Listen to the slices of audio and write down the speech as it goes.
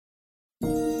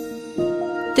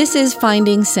This is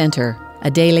Finding Center, a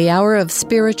daily hour of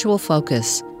spiritual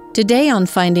focus. Today on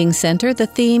Finding Center, the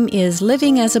theme is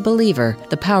Living as a Believer,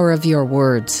 the Power of Your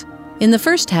Words. In the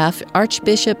first half,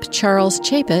 Archbishop Charles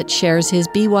Chaput shares his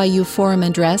BYU Forum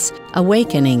address,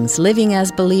 Awakenings, Living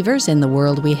as Believers in the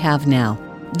World We Have Now.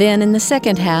 Then in the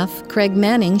second half, Craig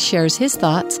Manning shares his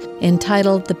thoughts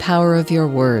entitled The Power of Your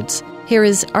Words. Here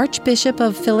is Archbishop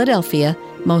of Philadelphia,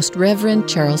 Most Reverend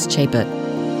Charles Chaput.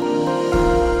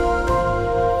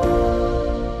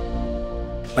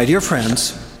 My dear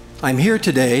friends, I'm here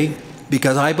today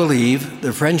because I believe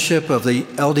the friendship of the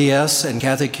LDS and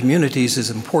Catholic communities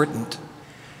is important.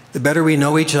 The better we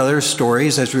know each other's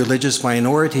stories as religious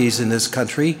minorities in this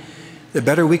country, the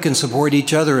better we can support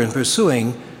each other in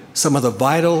pursuing some of the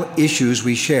vital issues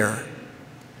we share.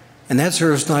 And that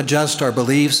serves not just our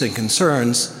beliefs and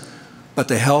concerns, but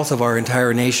the health of our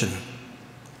entire nation.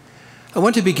 I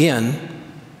want to begin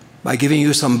by giving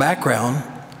you some background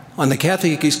on the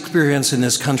Catholic experience in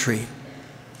this country.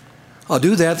 I'll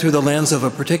do that through the lens of a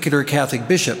particular Catholic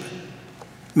bishop,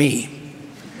 me.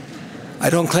 I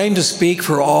don't claim to speak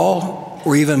for all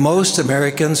or even most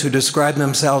Americans who describe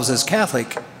themselves as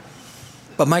Catholic,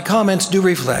 but my comments do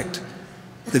reflect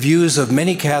the views of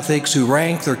many Catholics who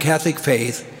rank their Catholic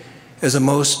faith as the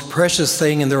most precious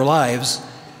thing in their lives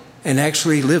and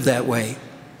actually live that way.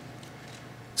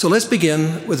 So let's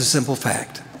begin with a simple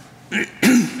fact.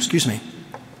 Excuse me.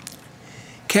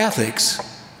 Catholics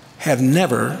have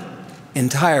never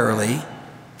entirely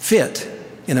fit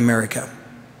in America.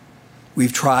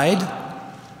 We've tried,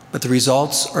 but the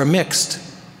results are mixed.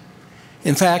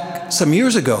 In fact, some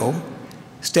years ago,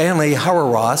 Stanley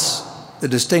Hauerwas, the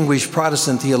distinguished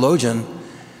Protestant theologian,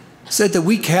 said that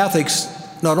we Catholics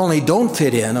not only don't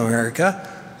fit in America,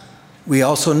 we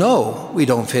also know we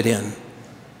don't fit in.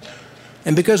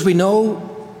 And because we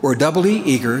know, we're doubly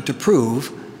eager to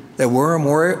prove that we're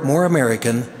more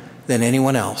American than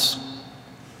anyone else.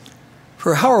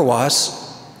 For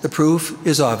Hauerwas, the proof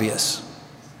is obvious.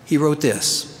 He wrote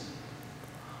this: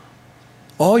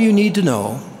 "All you need to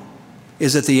know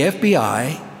is that the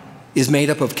FBI is made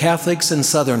up of Catholics and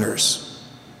Southerners.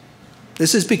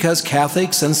 This is because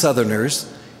Catholics and Southerners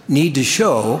need to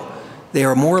show they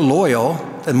are more loyal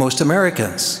than most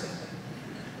Americans.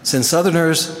 Since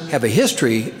Southerners have a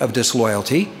history of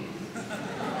disloyalty,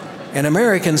 and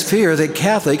Americans fear that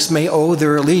Catholics may owe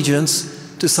their allegiance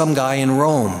to some guy in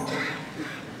Rome.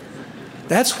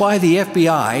 That's why the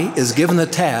FBI is given the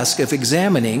task of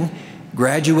examining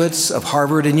graduates of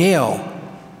Harvard and Yale,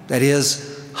 that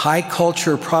is, high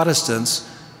culture Protestants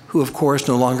who, of course,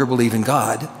 no longer believe in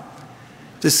God,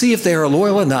 to see if they are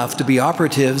loyal enough to be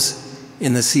operatives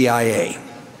in the CIA."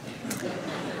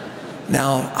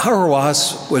 Now,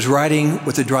 Hauerwas was writing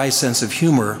with a dry sense of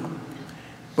humor,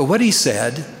 but what he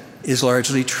said is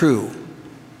largely true.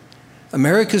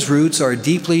 America's roots are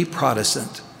deeply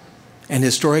Protestant and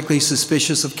historically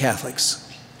suspicious of Catholics.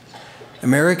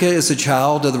 America is a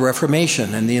child of the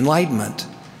Reformation and the Enlightenment.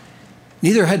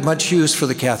 Neither had much use for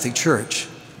the Catholic Church.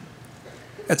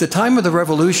 At the time of the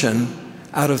Revolution,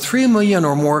 out of 3 million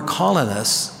or more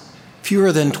colonists,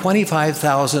 fewer than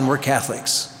 25,000 were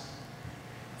Catholics.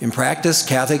 In practice,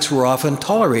 Catholics were often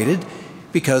tolerated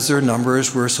because their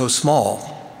numbers were so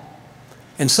small.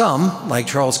 And some, like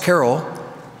Charles Carroll,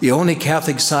 the only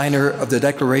Catholic signer of the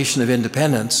Declaration of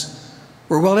Independence,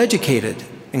 were well educated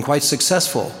and quite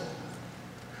successful.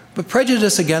 But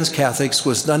prejudice against Catholics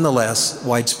was nonetheless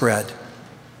widespread.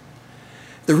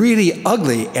 The really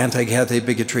ugly anti-Catholic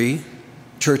bigotry,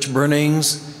 church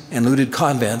burnings, and looted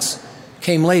convents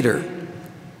came later,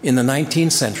 in the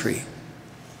 19th century.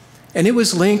 And it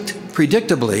was linked,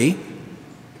 predictably,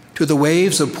 to the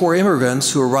waves of poor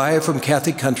immigrants who arrived from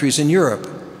Catholic countries in Europe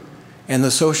and the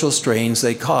social strains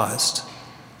they caused.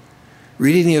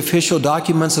 Reading the official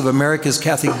documents of America's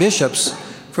Catholic bishops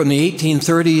from the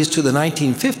 1830s to the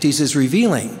 1950s is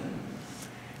revealing.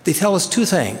 They tell us two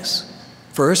things.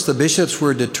 First, the bishops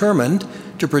were determined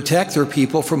to protect their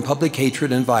people from public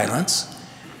hatred and violence.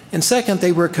 And second,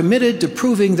 they were committed to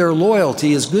proving their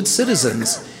loyalty as good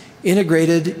citizens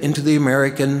integrated into the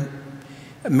American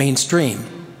mainstream.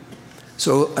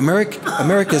 So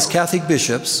America's Catholic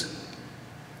bishops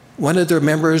wanted their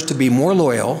members to be more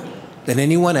loyal than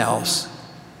anyone else,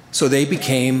 so they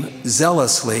became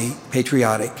zealously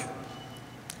patriotic.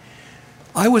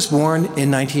 I was born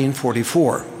in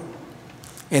 1944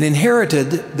 and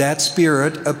inherited that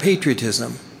spirit of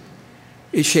patriotism.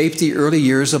 It shaped the early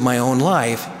years of my own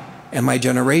life and my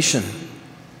generation.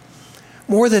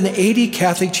 More than 80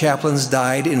 Catholic chaplains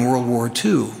died in World War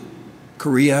II,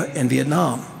 Korea, and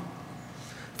Vietnam.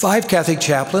 5 Catholic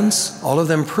chaplains, all of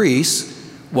them priests,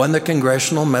 won the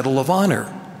Congressional Medal of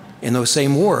Honor in those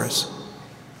same wars.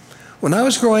 When I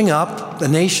was growing up, the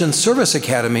nation's service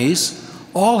academies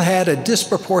all had a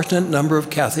disproportionate number of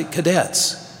Catholic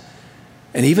cadets.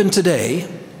 And even today,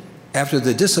 after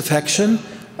the disaffection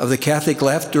of the Catholic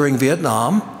left during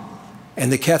Vietnam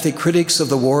and the Catholic critics of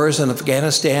the wars in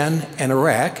Afghanistan and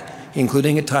Iraq,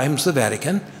 including at times the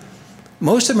Vatican,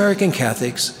 most American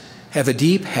Catholics have a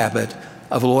deep habit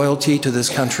of loyalty to this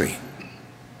country.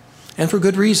 And for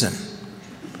good reason.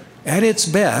 At its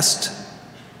best,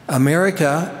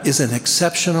 America is an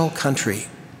exceptional country.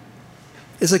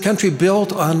 It's a country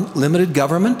built on limited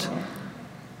government,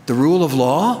 the rule of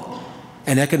law,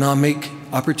 and economic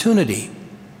opportunity.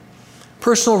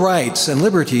 Personal rights and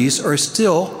liberties are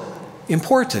still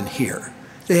important here.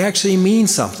 They actually mean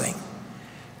something.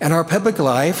 And our public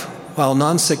life, while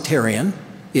non-sectarian,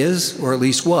 is, or at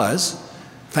least was,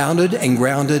 founded and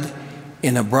grounded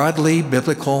in a broadly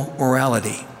biblical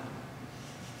morality.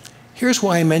 Here's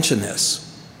why I mention this.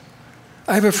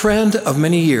 I have a friend of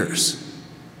many years,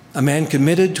 a man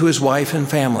committed to his wife and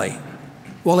family,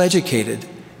 well-educated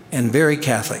and very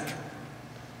Catholic,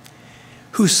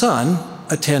 whose son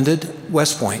attended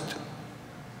West Point.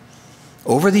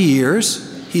 Over the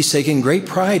years, he's taken great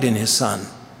pride in his son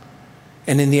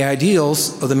and in the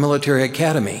ideals of the military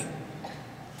academy.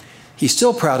 He's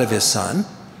still proud of his son,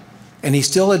 and he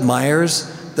still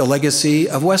admires the legacy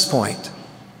of West Point.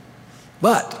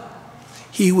 But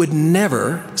he would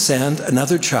never send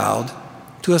another child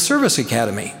to a service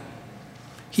academy.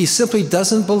 He simply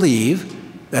doesn't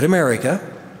believe that America,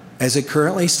 as it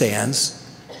currently stands,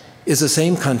 is the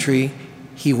same country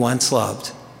he once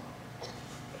loved.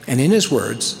 And in his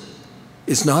words,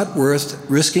 it's not worth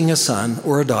risking a son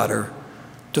or a daughter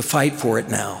to fight for it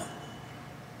now.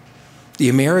 The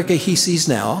America he sees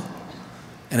now,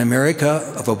 an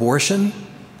America of abortion,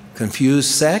 confused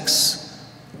sex,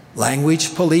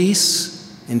 language police,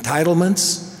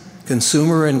 entitlements,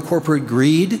 consumer and corporate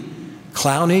greed,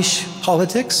 clownish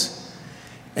politics,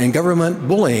 and government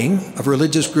bullying of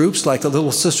religious groups like the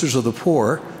Little Sisters of the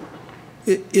Poor,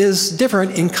 is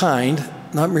different in kind,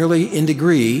 not merely in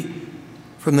degree,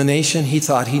 from the nation he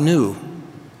thought he knew.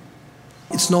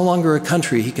 It's no longer a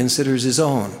country he considers his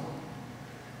own.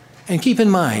 And keep in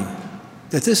mind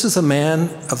that this is a man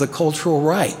of the cultural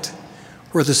right,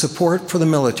 where the support for the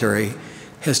military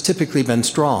has typically been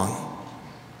strong.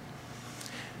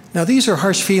 Now, these are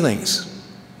harsh feelings,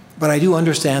 but I do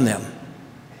understand them.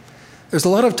 There's a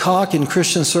lot of talk in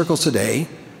Christian circles today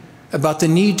about the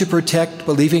need to protect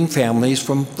believing families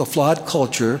from the flawed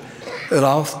culture that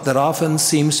often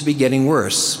seems to be getting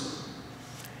worse.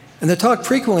 And the talk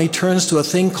frequently turns to a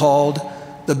thing called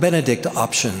the Benedict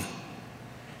option.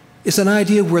 It's an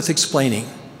idea worth explaining.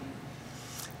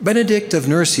 Benedict of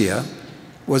Nursia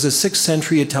was a 6th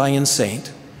century Italian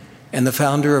saint and the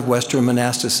founder of Western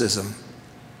monasticism.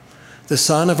 The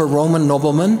son of a Roman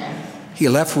nobleman, he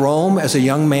left Rome as a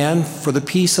young man for the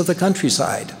peace of the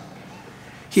countryside.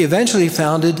 He eventually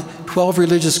founded 12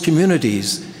 religious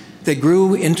communities that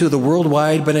grew into the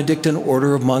worldwide Benedictine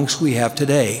order of monks we have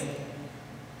today.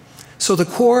 So the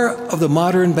core of the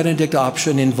modern Benedict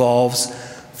option involves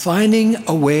finding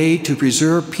a way to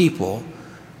preserve people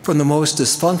from the most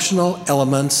dysfunctional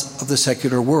elements of the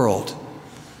secular world,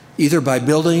 either by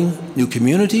building new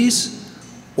communities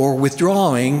or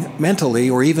withdrawing mentally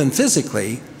or even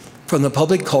physically from the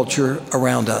public culture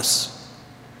around us.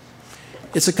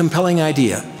 It's a compelling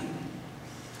idea.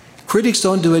 Critics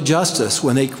don't do it justice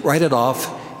when they write it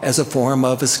off as a form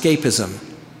of escapism.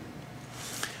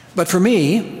 But for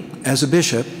me, as a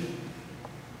bishop,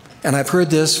 and I've heard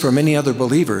this from many other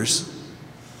believers,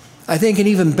 I think an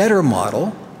even better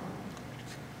model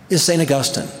is St.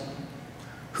 Augustine,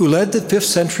 who led the 5th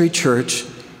century church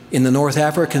in the North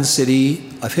African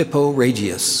city of Hippo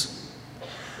Regius.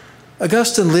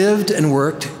 Augustine lived and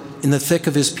worked in the thick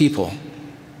of his people.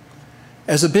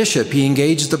 As a bishop, he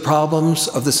engaged the problems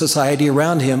of the society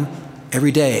around him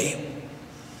every day.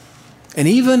 And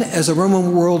even as the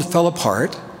Roman world fell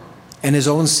apart and his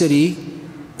own city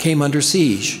came under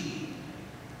siege,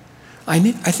 I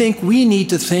think we need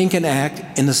to think and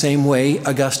act in the same way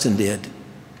Augustine did.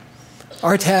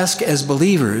 Our task as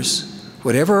believers,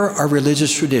 whatever our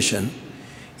religious tradition,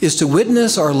 is to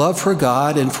witness our love for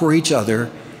God and for each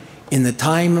other in the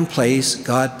time and place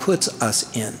God puts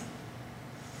us in.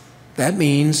 That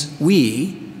means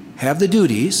we have the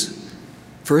duties,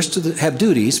 first to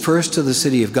the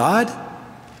city of God,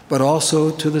 but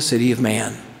also to the city of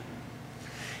man.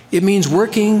 It means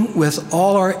working with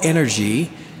all our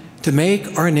energy to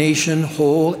make our nation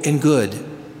whole and good,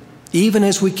 even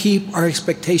as we keep our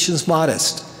expectations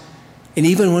modest, and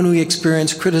even when we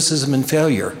experience criticism and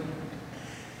failure.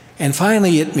 And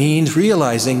finally, it means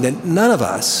realizing that none of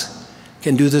us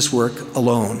can do this work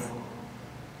alone.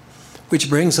 Which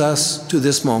brings us to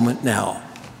this moment now,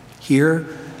 here,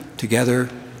 together,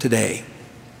 today.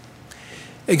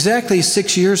 Exactly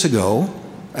 6 years ago,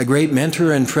 a great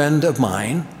mentor and friend of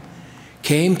mine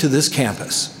came to this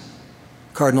campus,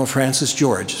 Cardinal Francis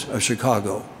George of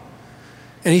Chicago.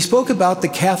 And he spoke about the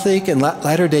Catholic and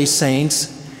Latter-day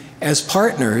Saints as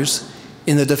partners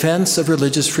in the defense of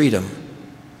religious freedom.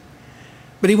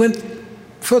 But he went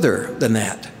further than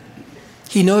that.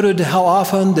 He noted how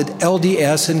often that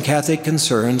LDS and Catholic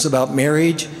concerns about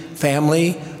marriage,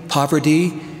 family,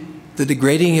 poverty, the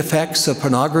degrading effects of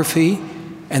pornography,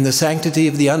 and the sanctity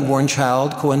of the unborn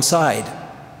child coincide.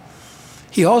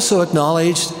 He also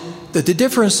acknowledged that the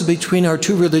differences between our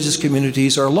two religious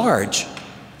communities are large,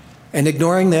 and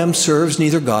ignoring them serves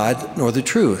neither God nor the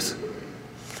truth.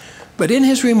 But in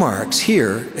his remarks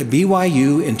here at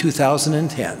BYU in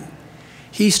 2010,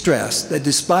 he stressed that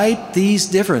despite these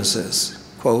differences,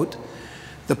 quote,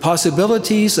 the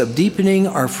possibilities of deepening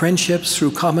our friendships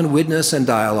through common witness and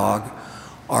dialogue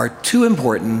are too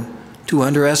important to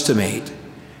underestimate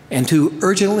and too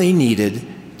urgently needed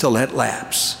to let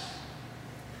lapse.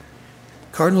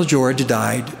 Cardinal George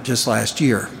died just last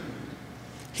year.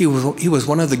 He was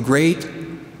one of the great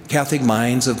Catholic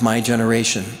minds of my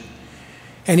generation,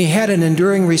 and he had an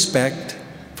enduring respect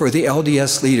for the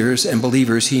LDS leaders and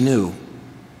believers he knew.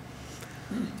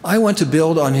 I want to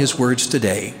build on his words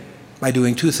today by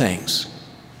doing two things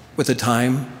with the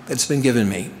time that's been given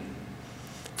me.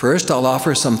 First, I'll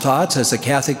offer some thoughts as a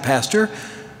Catholic pastor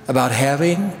about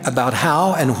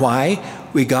how and why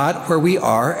we got where we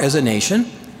are as a nation.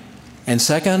 And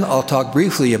second, I'll talk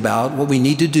briefly about what we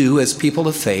need to do as people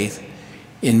of faith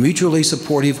in mutually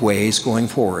supportive ways going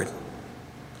forward.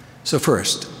 So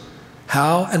first,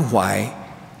 how and why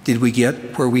did we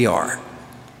get where we are?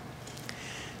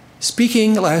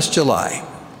 Speaking last July,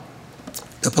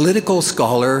 the political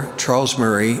scholar Charles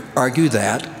Murray argued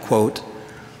that, quote,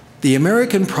 the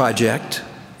American project,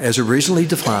 as originally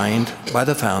defined by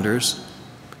the founders,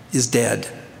 is dead.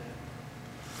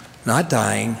 Not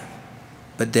dying,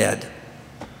 but dead.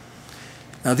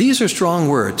 Now, these are strong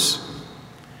words.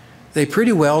 They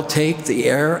pretty well take the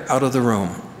air out of the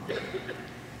room.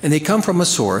 And they come from a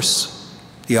source,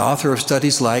 the author of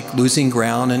studies like Losing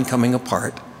Ground and Coming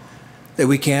Apart, that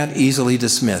we can't easily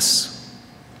dismiss.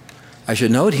 I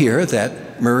should note here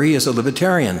that Murray is a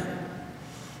libertarian.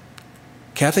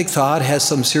 Catholic thought has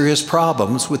some serious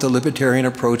problems with the libertarian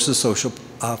approach to social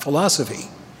philosophy.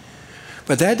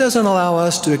 But that doesn't allow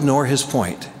us to ignore his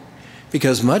point,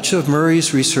 because much of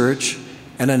Murray's research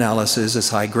and analysis is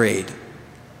high grade.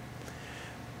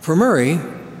 For Murray,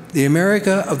 the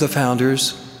America of the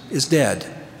founders is dead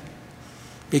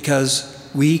because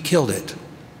we killed it.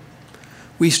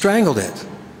 We strangled it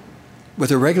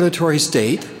with a regulatory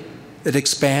state that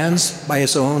expands by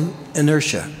its own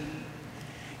inertia.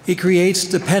 It creates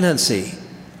dependency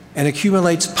and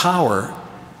accumulates power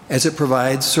as it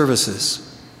provides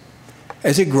services.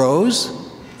 As it grows,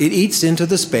 it eats into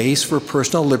the space for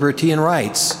personal liberty and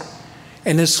rights,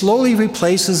 and it slowly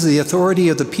replaces the authority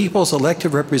of the people's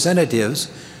elected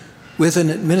representatives with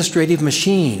an administrative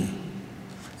machine.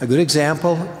 A good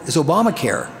example is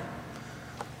Obamacare.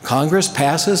 Congress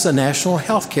passes the National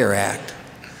Health Care Act.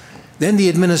 Then the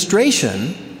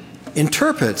administration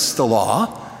interprets the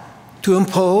law to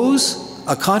impose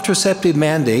a contraceptive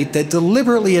mandate that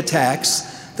deliberately attacks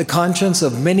the conscience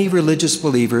of many religious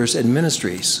believers and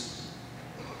ministries.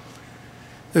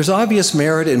 There's obvious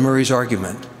merit in Murray's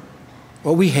argument.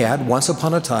 What we had once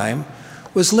upon a time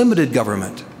was limited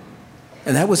government,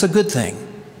 and that was a good thing.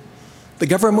 The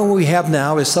government we have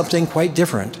now is something quite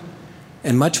different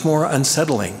and much more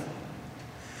unsettling.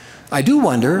 I do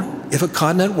wonder if a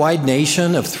continent-wide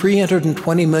nation of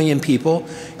 320 million people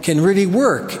can really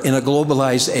work in a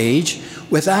globalized age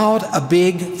without a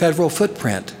big federal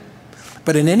footprint.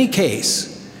 But in any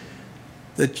case,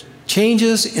 the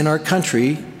changes in our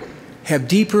country have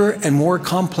deeper and more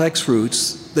complex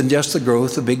roots than just the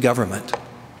growth of big government.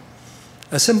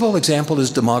 A simple example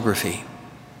is demography.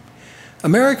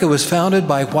 America was founded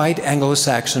by white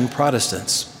Anglo-Saxon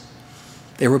Protestants.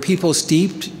 They were people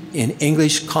steeped in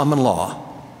English common law.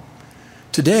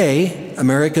 Today,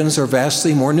 Americans are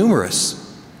vastly more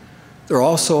numerous. They're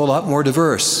also a lot more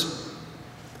diverse.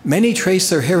 Many trace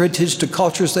their heritage to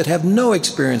cultures that have no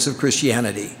experience of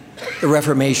Christianity, the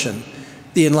Reformation,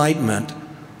 the Enlightenment,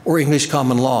 or English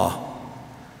common law.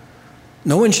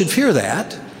 No one should fear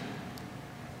that.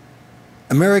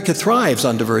 America thrives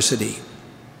on diversity.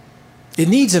 It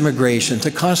needs immigration to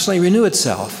constantly renew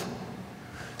itself.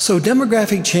 So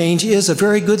demographic change is a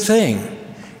very good thing,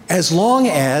 as long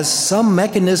as some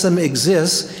mechanism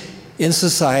exists in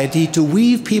society to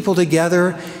weave people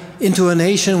together into a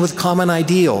nation with common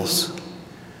ideals,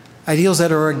 ideals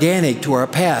that are organic to our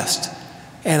past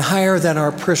and higher than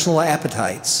our personal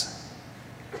appetites.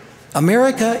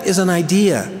 America is an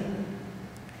idea,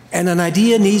 and an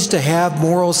idea needs to have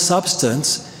moral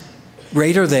substance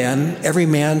greater than every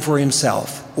man for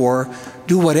himself, or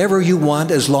do whatever you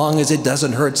want as long as it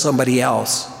doesn't hurt somebody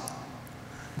else.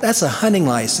 That's a hunting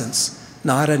license,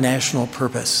 not a national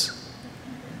purpose.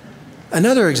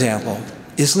 Another example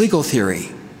is legal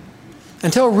theory.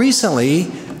 Until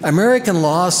recently, American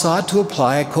law sought to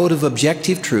apply a code of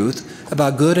objective truth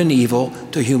about good and evil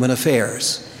to human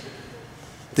affairs.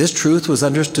 This truth was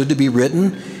understood to be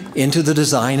written into the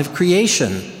design of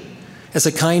creation as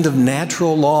a kind of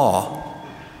natural law.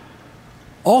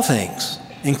 All things,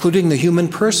 including the human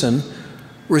person,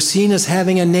 were seen as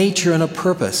having a nature and a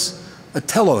purpose, a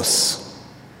telos.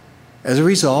 As a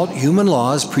result, human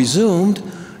laws presumed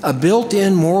a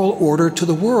built-in moral order to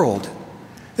the world.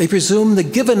 They presumed the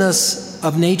givenness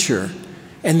of nature,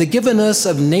 and the givenness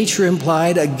of nature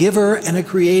implied a giver and a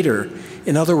creator.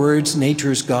 In other words,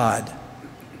 nature's God.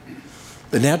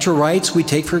 The natural rights we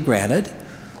take for granted,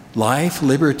 life,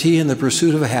 liberty, and the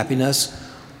pursuit of happiness,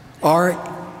 are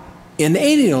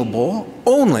inalienable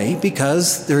only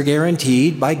because they're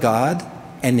guaranteed by God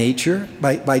and nature,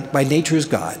 by nature's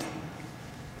God.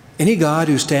 Any God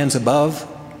who stands above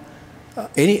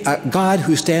any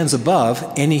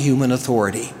human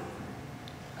authority.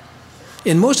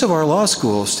 In most of our law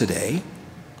schools today,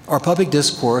 our public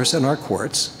discourse and our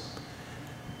courts,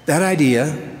 that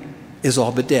idea is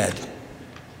all but dead.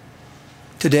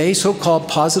 Today, so-called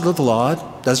positive law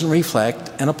doesn't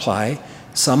reflect and apply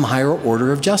some higher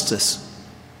order of justice.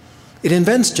 It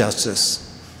invents justice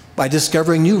by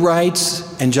discovering new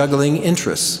rights and juggling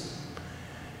interests.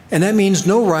 And that means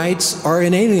no rights are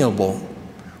inalienable,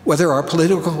 whether our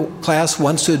political class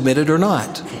wants to admit it or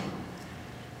not.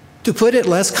 To put it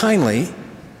less kindly,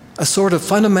 a sort of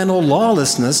fundamental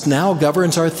lawlessness now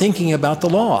governs our thinking about the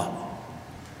law.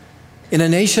 In a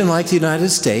nation like the United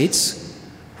States,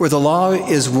 where the law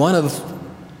is one of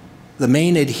the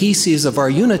main adhesives of our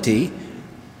unity,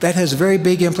 that has very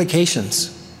big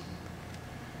implications.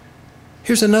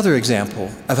 Here's another example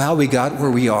of how we got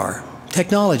where we are.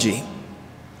 Technology.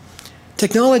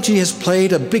 Technology has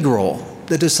played a big role,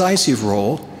 the decisive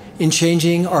role, in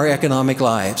changing our economic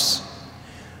lives,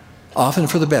 often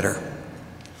for the better.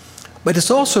 But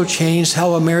it's also changed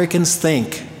how Americans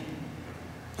think.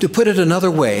 To put it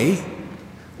another way,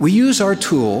 we use our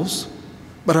tools,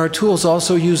 but our tools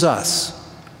also use us.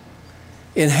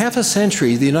 In half a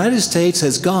century, the United States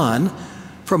has gone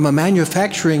from a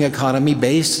manufacturing economy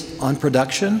based on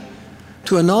production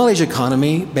to a knowledge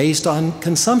economy based on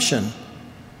consumption.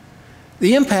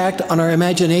 The impact on our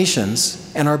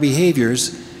imaginations and our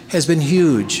behaviors has been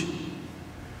huge.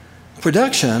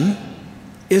 Production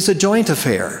is a joint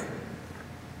affair.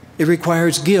 It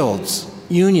requires guilds,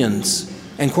 unions,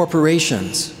 and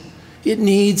corporations. It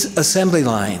needs assembly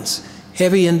lines,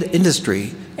 heavy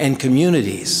industry, and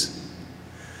communities.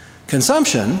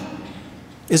 Consumption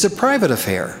is a private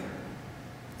affair.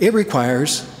 It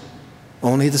requires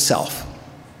only the self.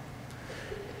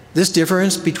 This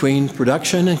difference between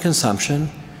production and consumption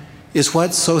is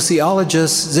what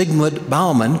sociologist Zygmunt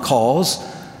Bauman calls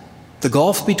the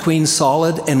gulf between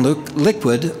solid and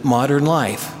liquid modern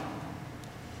life.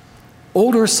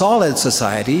 Older solid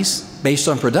societies, based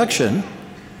on production,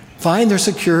 find their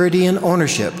security in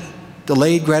ownership,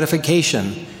 delayed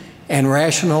gratification, and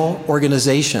rational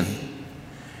organization.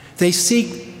 They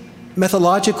seek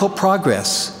methodological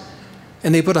progress,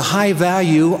 and they put a high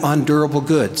value on durable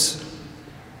goods.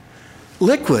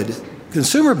 Liquid,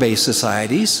 consumer-based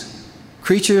societies,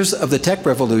 creatures of the tech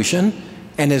revolution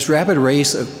and its rapid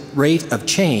rate of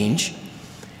change,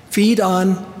 feed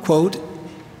on, quote,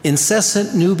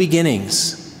 incessant new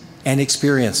beginnings and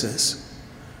experiences.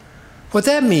 What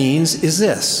that means is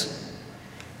this.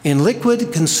 In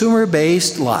liquid,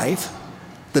 consumer-based life,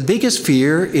 the biggest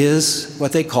fear is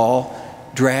what they call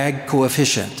drag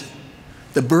coefficient,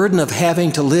 the burden of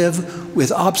having to live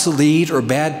with obsolete or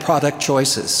bad product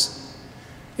choices.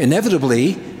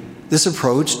 Inevitably, this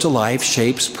approach to life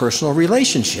shapes personal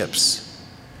relationships.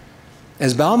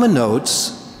 As Bauman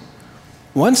notes,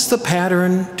 once the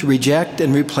pattern to reject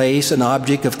and replace an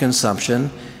object of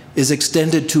consumption is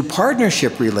extended to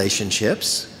partnership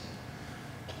relationships,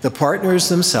 the partners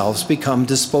themselves become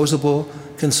disposable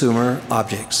consumer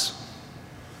objects.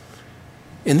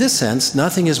 In this sense,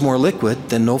 nothing is more liquid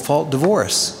than no-fault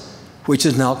divorce, which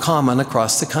is now common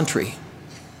across the country.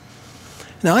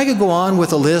 Now, I could go on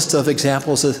with a list of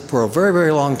examples for a very,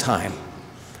 very long time.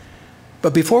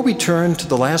 But before we turn to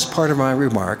the last part of my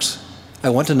remarks, I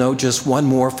want to note just one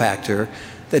more factor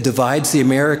that divides the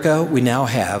America we now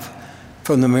have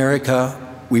from the America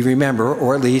we remember,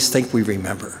 or at least think we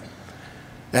remember.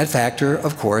 That factor,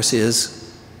 of course,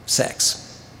 is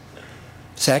sex.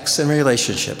 Sex and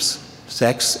relationships,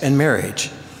 sex and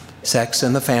marriage, sex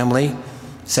and the family,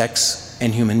 sex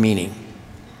and human meaning.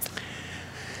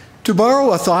 To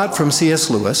borrow a thought from C.S.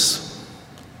 Lewis,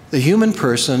 the human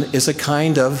person is a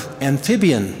kind of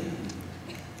amphibian,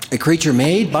 a creature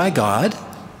made by God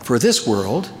for this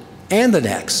world and the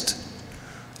next,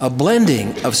 a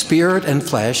blending of spirit and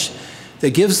flesh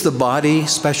that gives the body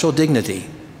special dignity.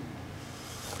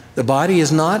 The body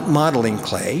is not modeling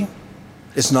clay.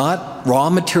 It's not raw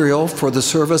material for the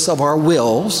service of our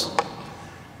wills.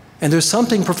 And there's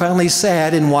something profoundly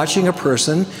sad in watching a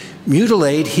person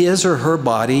mutilate his or her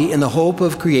body in the hope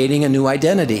of creating a new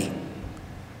identity.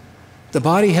 The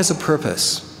body has a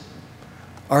purpose.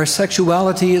 Our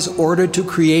sexuality is ordered to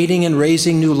creating and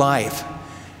raising new life,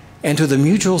 and to the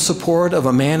mutual support of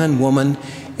a man and woman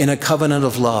in a covenant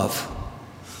of love.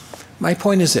 My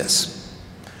point is this: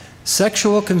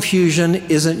 sexual confusion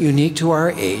isn't unique to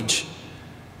our age,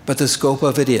 but the scope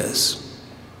of it is.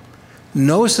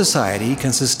 No society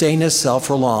can sustain itself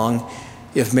for long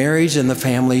if marriage and the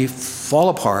family fall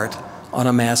apart on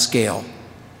a mass scale.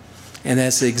 And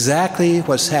that's exactly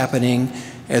what's happening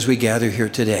as we gather here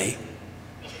today.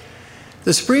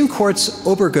 The Supreme Court's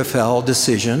Obergefell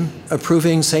decision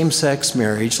approving same-sex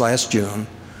marriage last June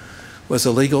was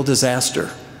a legal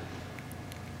disaster.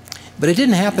 But it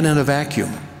didn't happen in a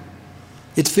vacuum.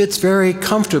 It fits very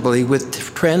comfortably with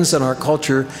trends in our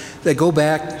culture that go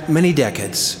back many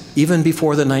decades, even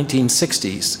before the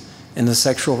 1960s and the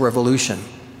sexual revolution.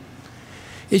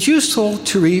 It's useful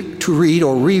to read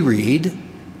or reread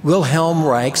Wilhelm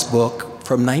Reich's book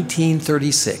from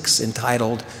 1936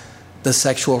 entitled The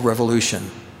Sexual Revolution.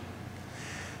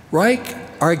 Reich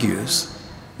argues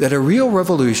that a real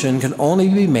revolution can only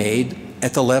be made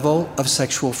at the level of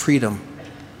sexual freedom.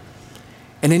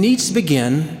 And it needs to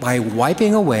begin by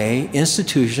wiping away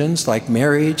institutions like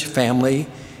marriage, family,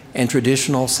 and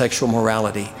traditional sexual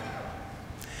morality.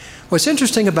 What's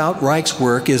interesting about Reich's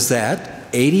work is that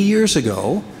 80 years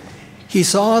ago, he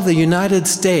saw the United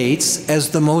States as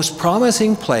the most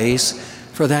promising place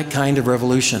for that kind of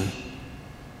revolution,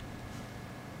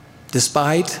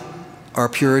 despite our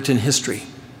Puritan history.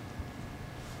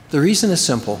 The reason is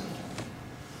simple.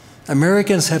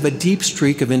 Americans have a deep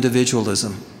streak of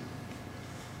individualism,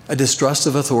 a distrust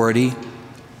of authority,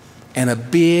 and a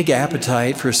big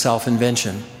appetite for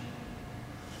self-invention.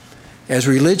 As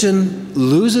religion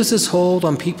loses its hold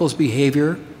on people's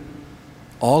behavior,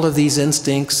 all of these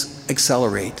instincts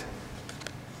accelerate.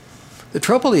 The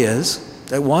trouble is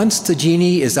that once the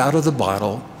genie is out of the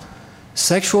bottle,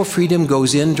 sexual freedom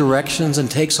goes in directions and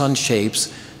takes on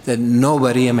shapes that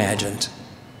nobody imagined.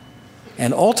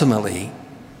 And ultimately,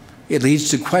 it leads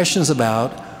to questions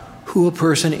about who a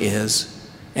person is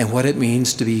and what it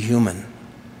means to be human.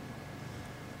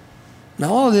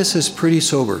 Now, all of this is pretty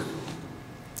sober,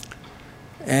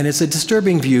 and it's a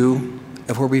disturbing view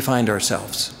of where we find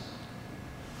ourselves.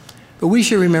 But we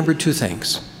should remember two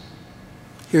things.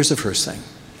 Here's the first thing.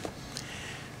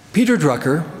 Peter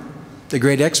Drucker, the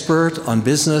great expert on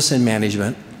business and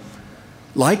management,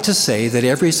 liked to say that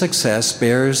every success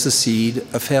bears the seed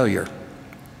of failure.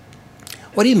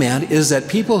 What he meant is that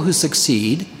people who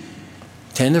succeed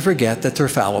tend to forget that they're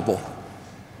fallible.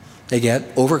 They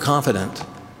get overconfident.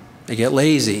 They get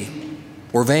lazy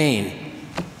or vain.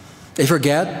 They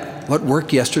forget what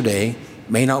worked yesterday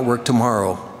may not work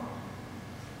tomorrow.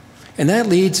 And that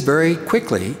leads very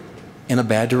quickly in a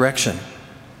bad direction,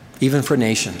 even for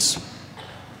nations.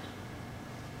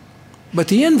 But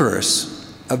the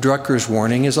inverse of Drucker's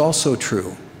warning is also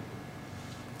true.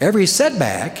 Every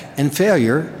setback and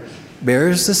failure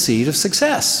bears the seed of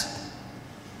success,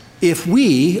 if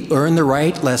we learn the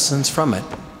right lessons from it.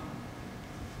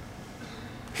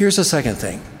 Here's the second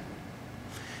thing.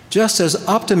 Just as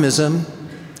optimism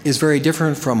is very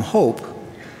different from hope,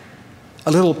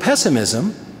 a little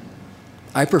pessimism,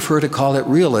 I prefer to call it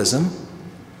realism,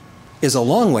 is a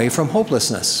long way from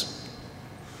hopelessness.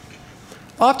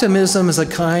 Optimism is a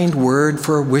kind word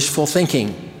for wishful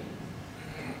thinking.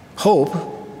 Hope,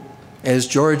 as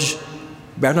George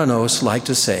Bernanos liked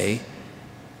to say,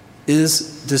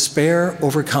 is despair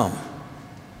overcome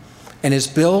and is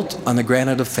built on the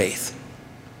granite of faith.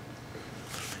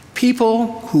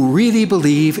 People who really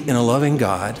believe in a loving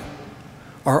God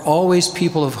are always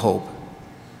people of hope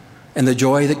and the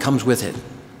joy that comes with it.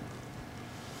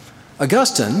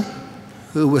 Augustine,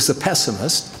 who was a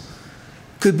pessimist,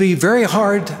 could be very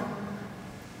hard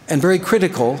and very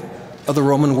critical of the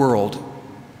Roman world.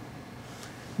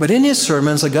 But in his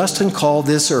sermons, Augustine called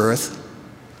this earth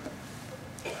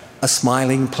a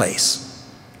smiling place.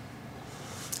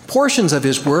 Portions of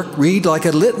his work read like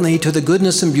a litany to the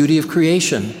goodness and beauty of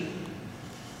creation.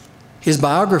 His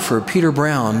biographer, Peter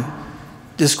Brown,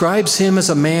 describes him as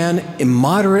a man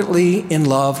immoderately in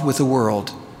love with the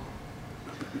world.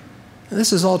 And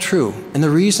this is all true, and the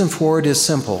reason for it is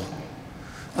simple.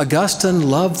 Augustine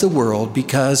loved the world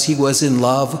because he was in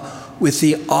love with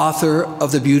the author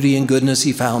of the beauty and goodness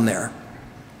he found there.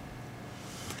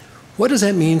 What does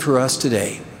that mean for us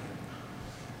today?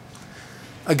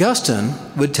 Augustine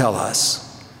would tell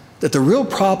us that the real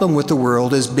problem with the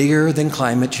world is bigger than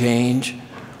climate change,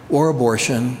 or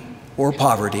abortion, or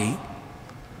poverty,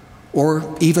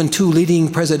 or even two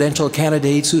leading presidential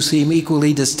candidates who seem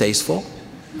equally distasteful.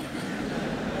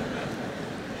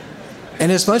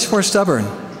 And it's much more stubborn.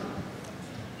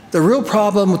 The real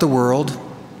problem with the world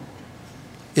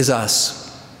is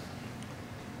us.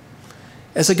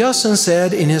 As Augustine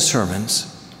said in his sermons,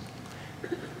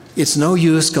 it's no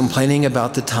use complaining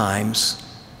about the times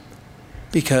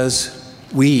because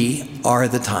we are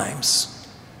the times.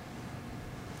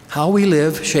 How we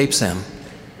live shapes them.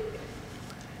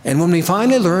 And when we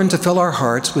finally learn to fill our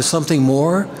hearts with something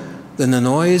more than the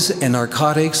noise and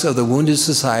narcotics of the wounded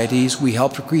societies we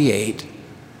helped create,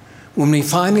 when we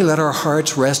finally let our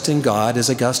hearts rest in God, as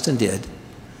Augustine did,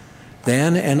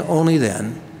 then and only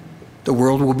then, the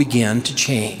world will begin to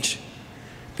change,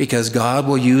 because God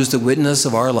will use the witness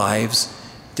of our lives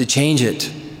to change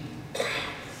it.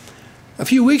 A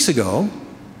few weeks ago,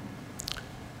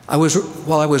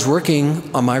 while I was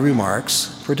working on my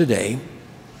remarks for today,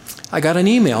 I got an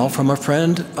email from a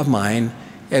friend of mine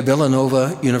at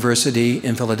Villanova University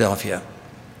in Philadelphia.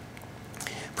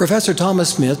 Professor Thomas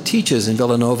Smith teaches in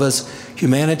Villanova's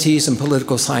Humanities and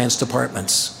Political Science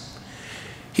departments.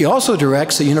 He also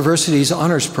directs the university's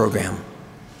honors program.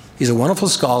 He's a wonderful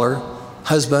scholar,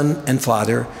 husband and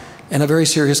father, and a very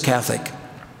serious Catholic.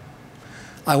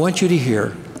 I want you to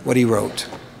hear what he wrote.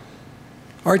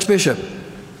 Archbishop,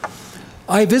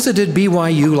 I visited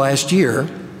BYU last year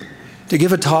to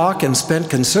give a talk and spent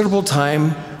considerable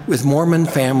time with Mormon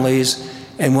families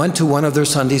and went to one of their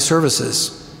Sunday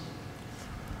services.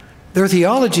 Their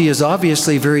theology is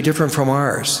obviously very different from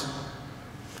ours,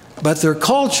 but their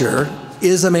culture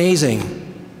is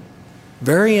amazing,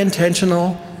 very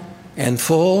intentional and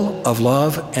full of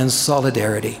love and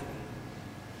solidarity.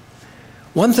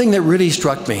 One thing that really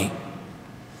struck me,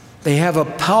 they have a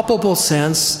palpable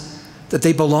sense that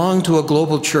they belong to a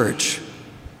global church.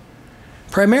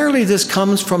 Primarily this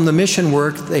comes from the mission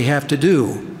work they have to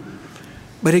do,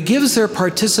 but it gives their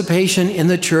participation in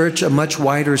the church a much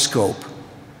wider scope.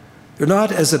 They're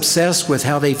not as obsessed with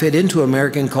how they fit into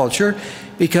American culture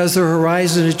because their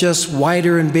horizon is just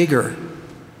wider and bigger.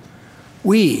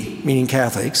 We, meaning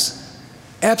Catholics,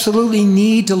 absolutely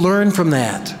need to learn from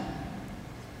that.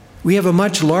 We have a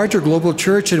much larger global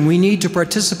church and we need to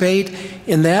participate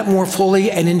in that more fully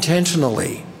and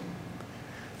intentionally.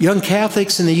 Young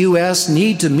Catholics in the U.S.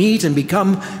 need to meet and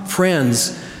become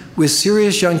friends with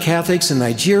serious young Catholics in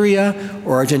Nigeria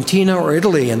or Argentina or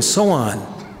Italy and so on.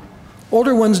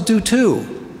 Older ones do too.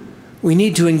 We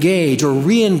need to engage or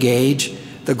re-engage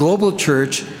the global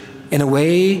church in a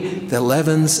way that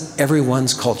leavens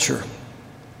everyone's culture.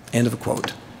 End of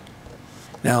quote.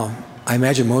 Now, I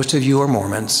imagine most of you are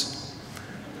Mormons.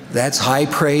 That's high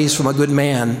praise from a good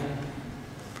man.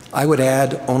 I would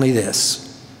add only this.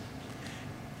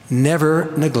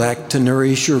 Never neglect to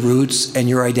nourish your roots and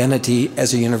your identity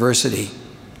as a university,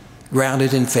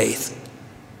 grounded in faith.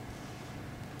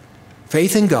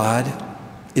 Faith in God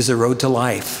is the road to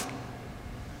life.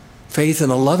 Faith in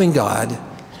a loving God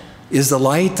is the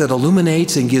light that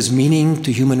illuminates and gives meaning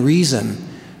to human reason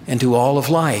and to all of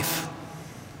life.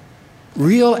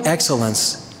 Real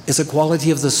excellence is a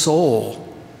quality of the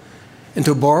soul. And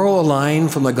to borrow a line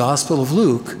from the Gospel of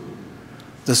Luke,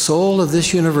 the soul of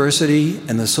this university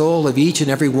and the soul of each and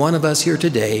every one of us here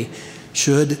today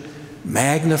should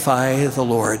magnify the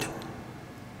Lord.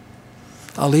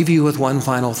 I'll leave you with one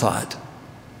final thought.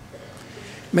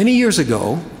 Many years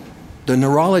ago, the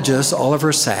neurologist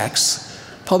Oliver Sacks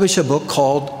published a book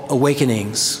called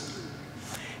Awakenings.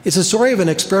 It's a story of an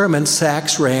experiment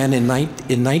Sacks ran in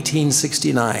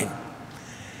 1969.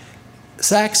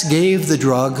 Sacks gave the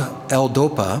drug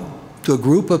L-Dopa to a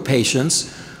group of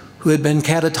patients who had been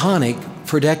catatonic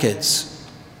for decades.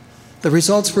 The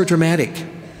results were dramatic.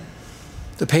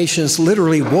 The patients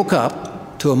literally woke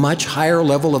up to a much higher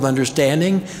level of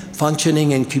understanding,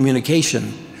 functioning, and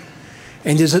communication.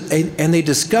 And they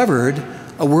discovered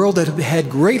a world that had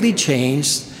greatly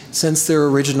changed since their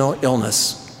original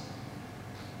illness.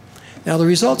 Now, the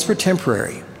results were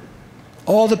temporary.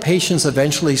 All the patients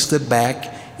eventually slipped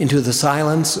back into the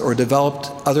silence or developed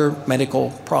other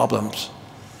medical problems.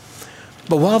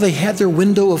 But while they had their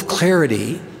window of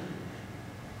clarity,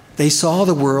 they saw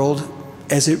the world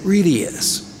as it really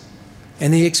is.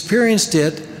 And they experienced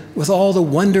it with all the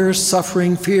wonder,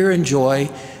 suffering, fear, and joy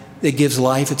that gives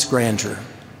life its grandeur.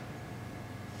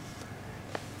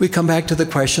 We come back to the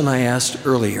question I asked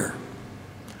earlier.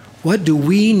 What do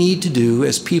we need to do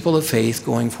as people of faith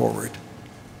going forward?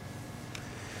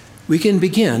 We can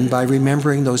begin by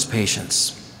remembering those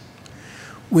patients.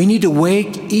 We need to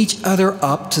wake each other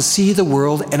up to see the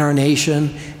world and our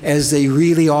nation as they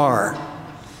really are,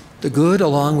 the good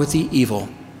along with the evil.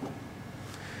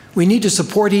 We need to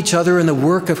support each other in the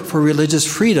work for religious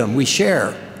freedom we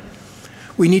share.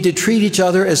 We need to treat each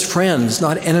other as friends,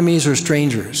 not enemies or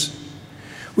strangers.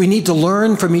 We need to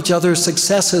learn from each other's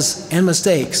successes and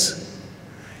mistakes.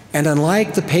 And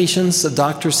unlike the patients of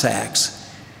Dr. Sachs,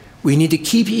 we need to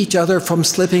keep each other from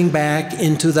slipping back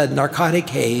into the narcotic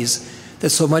haze that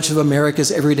so much of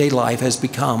America's everyday life has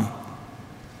become.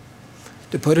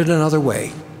 To put it another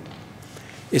way,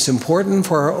 it's important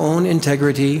for our own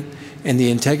integrity and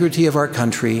the integrity of our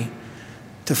country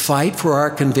to fight for our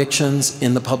convictions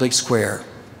in the public square.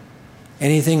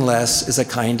 Anything less is a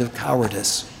kind of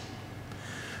cowardice.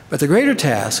 But the greater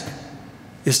task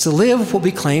is to live what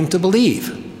we claim to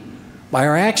believe by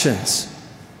our actions: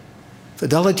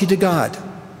 fidelity to God,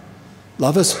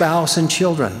 love of spouse and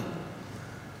children,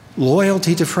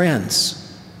 loyalty to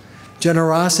friends,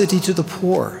 generosity to the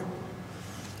poor,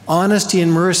 honesty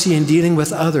and mercy in dealing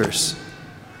with others,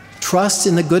 trust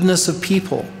in the goodness of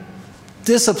people,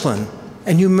 discipline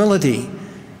and humility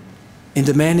in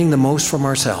demanding the most from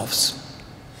ourselves.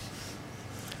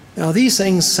 Now, these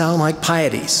things sound like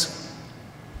pieties,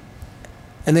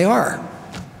 and they are,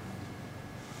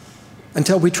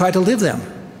 until we try to live them.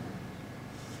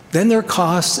 Then their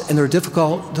costs and their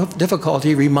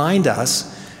difficulty remind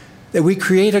us that we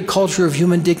create a culture of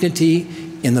human dignity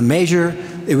in the measure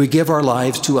that we give our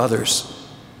lives to others.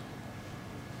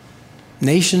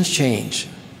 Nations change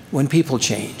when people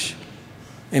change,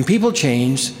 and people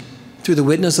change through the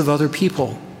witness of other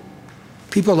people,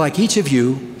 people like each of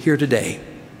you here today.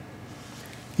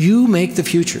 You make the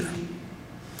future.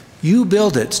 You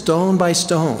build it stone by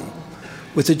stone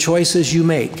with the choices you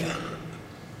make.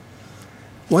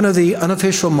 One of the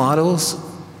unofficial mottos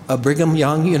of Brigham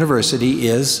Young University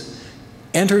is,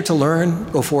 enter to learn,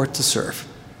 go forth to serve.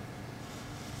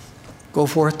 Go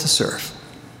forth to serve.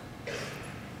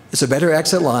 It's a better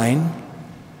exit line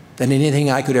than anything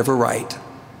I could ever write.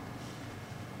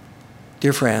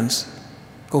 Dear friends,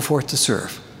 go forth to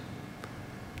serve.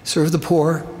 Serve the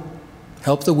poor,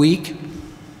 help the weak,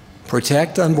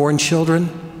 protect unborn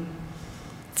children,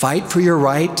 fight for your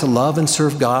right to love and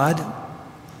serve God,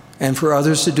 and for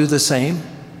others to do the same.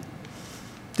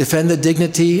 Defend the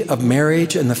dignity of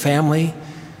marriage and the family,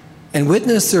 and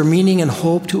witness their meaning and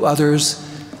hope to others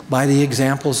by the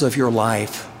examples of your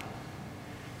life.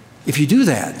 If you do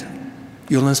that,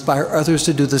 you'll inspire others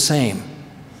to do the same,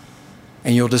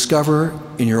 and you'll discover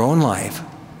in your own life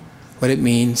what it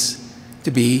means to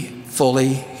be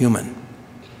fully human.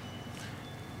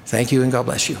 Thank you, and God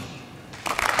bless you.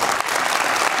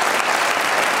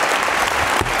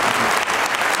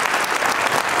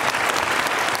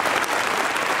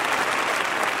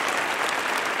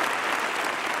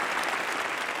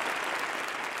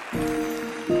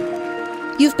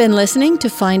 You've been listening to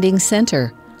Finding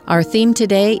Center. Our theme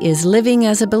today is Living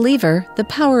as a Believer, the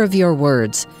Power of Your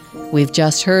Words. We've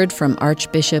just heard from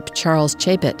Archbishop Charles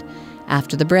Chaput.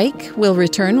 After the break, we'll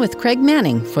return with Craig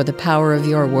Manning for the Power of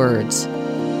Your Words.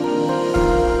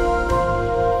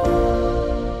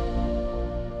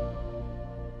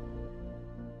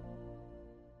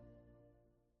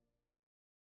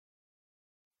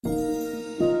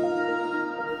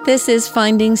 This is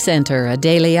Finding Center, a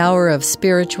daily hour of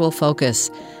spiritual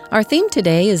focus. Our theme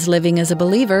today is Living as a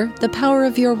Believer, the Power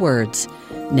of Your Words.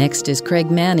 Next is Craig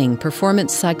Manning,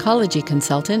 performance psychology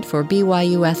consultant for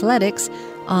BYU Athletics,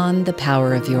 on the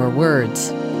Power of Your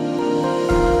Words.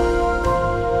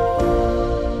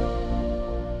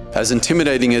 As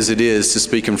intimidating as it is to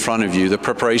speak in front of you, the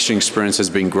preparation experience has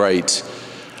been great.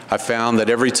 I found that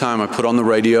every time I put on the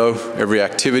radio, every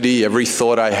activity, every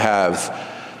thought I have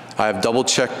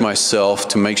double-checked myself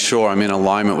to make sure I'm in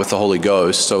alignment with the Holy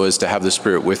Ghost so as to have the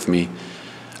Spirit with me.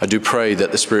 I do pray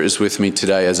that the Spirit is with me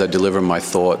today as I deliver my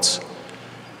thoughts.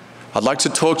 I'd like to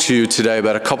talk to you today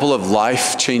about a couple of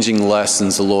life-changing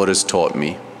lessons the Lord has taught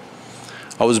me.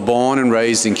 I was born and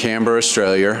raised in Canberra,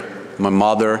 Australia. My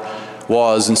mother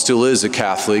was and still is a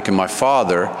Catholic, and my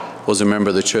father was a member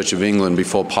of the Church of England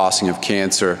before passing of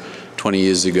cancer 20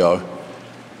 years ago.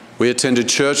 We attended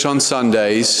church on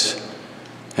Sundays,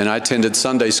 and I attended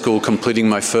Sunday school, completing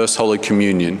my first Holy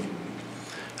Communion.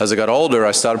 As I got older,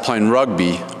 I started playing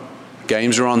rugby.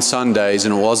 Games were on Sundays,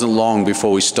 and it wasn't long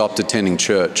before we stopped attending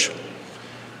church.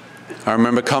 I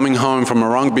remember coming home from a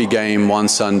rugby game one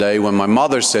Sunday when my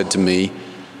mother said to me,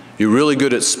 "You're really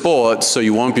good at sports, so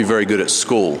you won't be very good at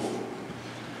school."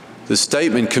 The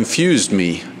statement confused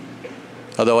me,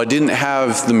 although I didn't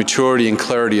have the maturity and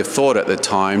clarity of thought at the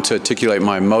time to articulate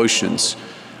my emotions.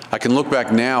 I can look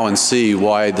back now and see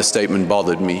why the statement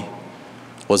bothered me.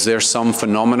 Was there some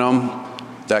phenomenon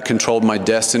that controlled my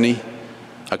destiny?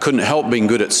 I couldn't help being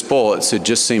good at sports, it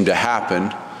just seemed to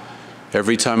happen.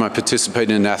 Every time I participated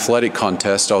in an athletic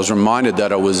contest, I was reminded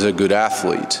that I was a good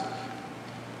athlete.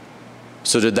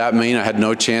 So did that mean I had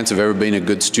no chance of ever being a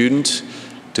good student?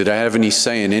 Did I have any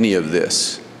say in any of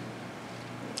this?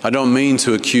 I don't mean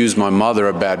to accuse my mother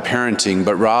of bad parenting,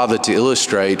 but rather to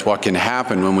illustrate what can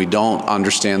happen when we don't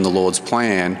understand the Lord's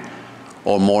plan,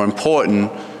 or more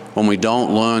important, when we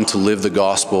don't learn to live the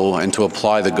gospel and to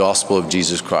apply the gospel of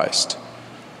Jesus Christ.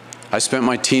 I spent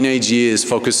my teenage years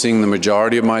focusing the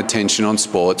majority of my attention on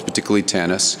sports, particularly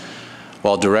tennis,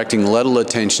 while directing little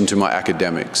attention to my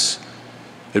academics.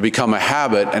 It had become a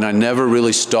habit, and I never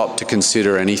really stopped to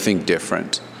consider anything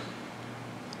different.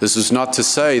 This is not to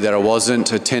say that I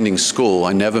wasn't attending school.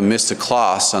 I never missed a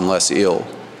class unless ill.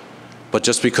 But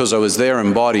just because I was there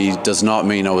in body does not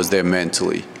mean I was there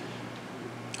mentally.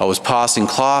 I was passing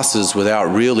classes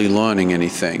without really learning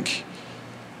anything.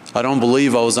 I don't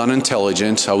believe I was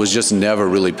unintelligent. I was just never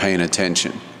really paying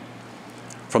attention.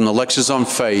 From the Lectures on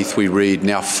Faith, we read,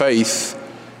 "Now faith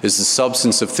is the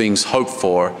substance of things hoped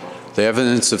for, the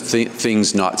evidence of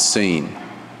things not seen.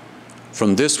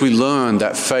 From this we learn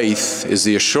that faith is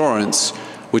the assurance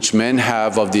which men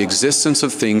have of the existence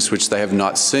of things which they have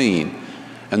not seen,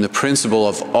 and the principle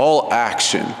of all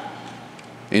action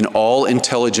in all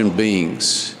intelligent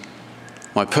beings."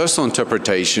 My personal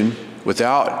interpretation,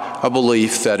 without a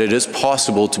belief that it is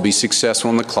possible to be successful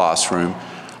in the classroom,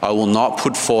 I will not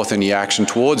put forth any action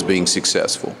towards being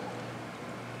successful.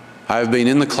 I have been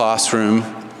in the classroom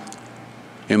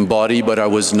in body, but I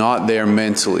was not there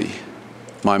mentally.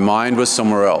 My mind was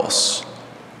somewhere else.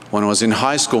 When I was in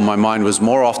high school, my mind was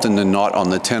more often than not on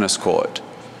the tennis court.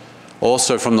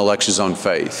 Also from the Lectures on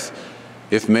Faith,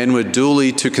 if men were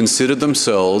duly to consider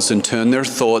themselves and turn their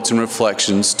thoughts and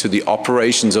reflections to the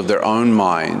operations of their own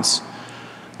minds,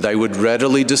 they would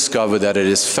readily discover that it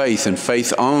is faith and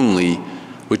faith only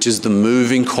which is the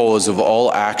moving cause of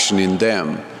all action in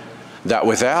them, that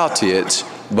without it,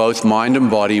 both mind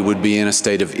and body would be in a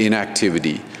state of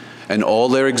inactivity, and all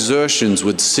their exertions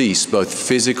would cease, both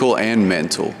physical and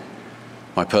mental.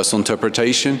 My personal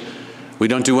interpretation, we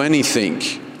don't do anything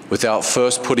without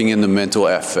first putting in the mental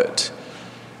effort.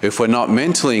 If we're not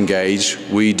mentally engaged,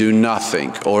 we do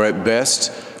nothing, or at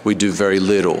best, we do very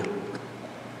little.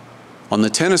 On the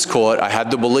tennis court, I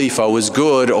had the belief I was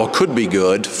good or could be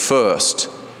good first,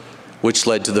 which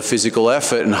led to the physical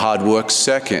effort and hard work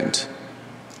second.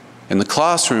 In the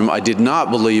classroom, I did not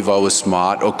believe I was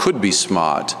smart or could be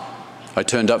smart. I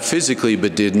turned up physically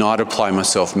but did not apply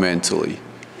myself mentally.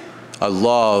 I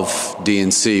love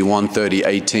D&C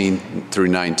 130:18 through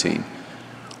 19.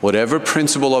 Whatever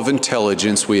principle of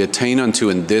intelligence we attain unto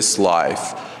in this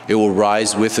life, it will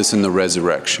rise with us in the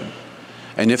resurrection.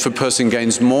 And if a person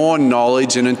gains more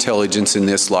knowledge and intelligence in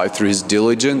this life through his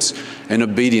diligence and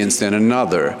obedience than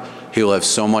another, he'll have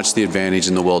so much the advantage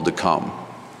in the world to come.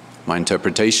 My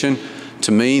interpretation,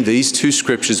 to me, these two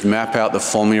scriptures map out the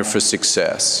formula for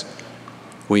success.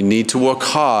 We need to work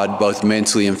hard, both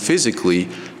mentally and physically,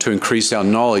 to increase our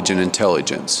knowledge and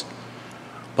intelligence.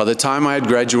 By the time I had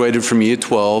graduated from year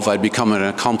 12, I'd become an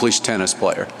accomplished tennis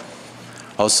player.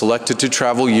 I was selected to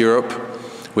travel Europe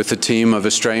with a team of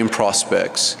Australian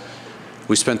prospects.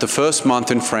 We spent the first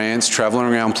month in France traveling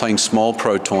around playing small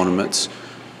pro tournaments.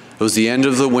 It was the end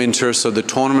of the winter, so the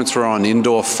tournaments were on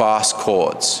indoor fast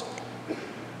courts.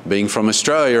 Being from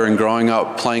Australia and growing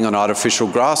up playing on artificial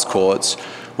grass courts,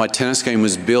 my tennis game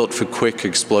was built for quick,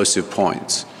 explosive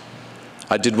points.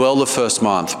 I did well the first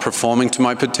month, performing to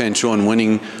my potential and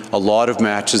winning a lot of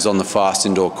matches on the fast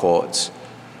indoor courts.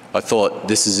 I thought,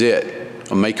 this is it.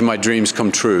 I'm making my dreams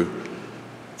come true.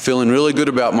 Feeling really good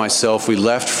about myself, we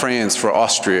left France for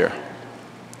Austria.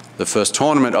 The first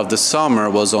tournament of the summer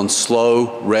was on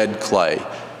slow red clay.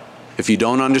 If you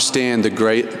don't understand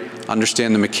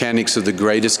the mechanics of the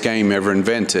greatest game ever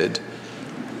invented,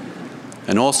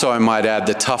 and also, I might add,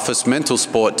 the toughest mental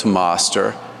sport to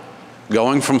master.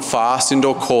 Going from fast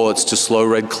indoor courts to slow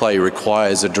red clay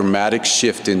requires a dramatic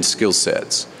shift in skill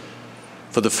sets.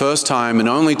 For the first time and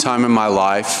only time in my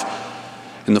life,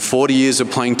 in the 40 years of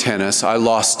playing tennis, I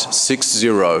lost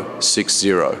 6-0,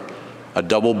 6-0, a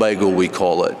double bagel we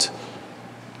call it.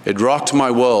 It rocked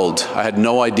my world. I had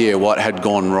no idea what had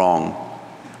gone wrong.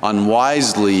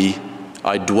 Unwisely,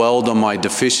 I dwelled on my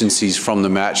deficiencies from the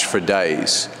match for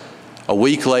days. A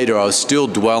week later, I was still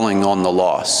dwelling on the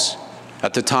loss.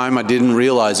 At the time, I didn't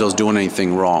realize I was doing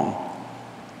anything wrong.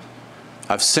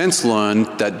 I've since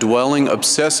learned that dwelling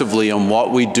obsessively on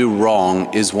what we do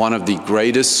wrong is one of the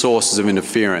greatest sources of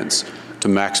interference to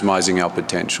maximizing our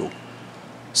potential.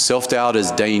 Self-doubt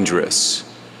is dangerous.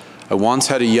 I once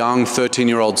had a young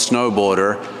 13-year-old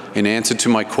snowboarder, in answer to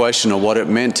my question of what it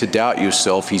meant to doubt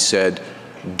yourself, he said,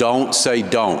 "Don't say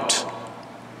don't."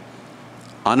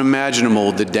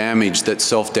 Unimaginable the damage that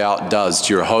self-doubt does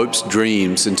to your hopes,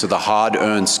 dreams, and to the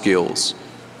hard-earned skills.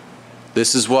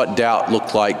 This is what doubt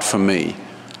looked like for me.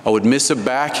 I would miss a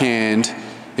backhand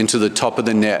into the top of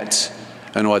the net,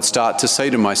 and I'd start to say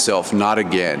to myself, "Not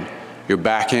again. Your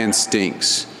backhand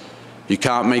stinks. You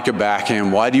can't make a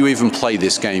backhand. Why do you even play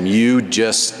this game? You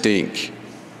just stink."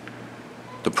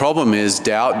 The problem is,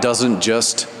 doubt doesn't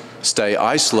just stay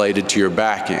isolated to your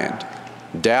backhand.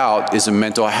 Doubt is a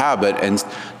mental habit and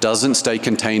doesn't stay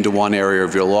contained to one area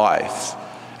of your life.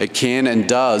 It can and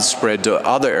does spread to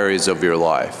other areas of your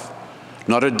life.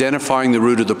 Not identifying the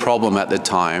root of the problem at the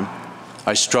time,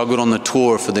 I struggled on the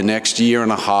tour for the next year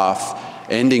and a half,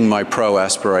 ending my pro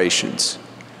aspirations.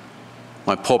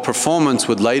 My poor performance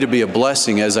would later be a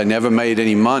blessing, as I never made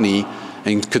any money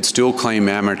and could still claim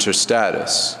amateur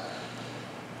status.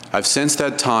 I've since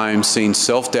that time seen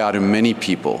self-doubt in many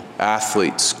people,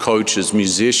 athletes, coaches,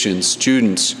 musicians,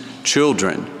 students,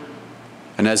 children.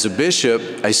 And as a bishop,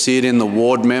 I see it in the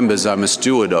ward members I'm a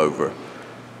steward over.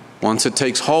 Once it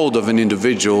takes hold of an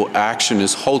individual, action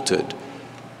is halted.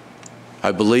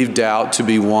 I believe doubt to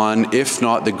be one, if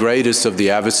not the greatest, of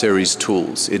the adversary's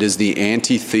tools. It is the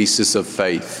antithesis of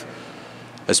faith.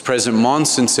 As President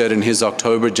Monson said in his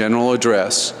October General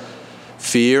Address,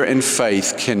 fear and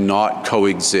faith cannot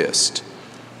coexist.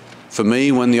 For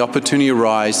me, when the opportunity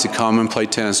arose to come and play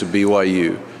tennis at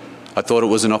BYU, I thought it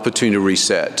was an opportunity to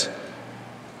reset.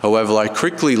 However, I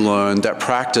quickly learned that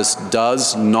practice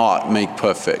does not make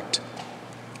perfect.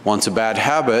 Once a bad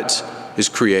habit is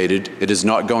created, it is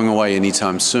not going away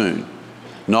anytime soon.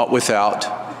 Not without,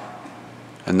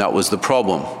 and that was the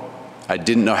problem. I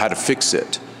didn't know how to fix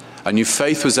it. I knew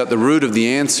faith was at the root of the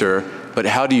answer, but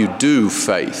how do you do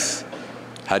faith?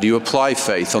 How do you apply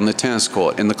faith on the tennis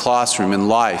court, in the classroom, in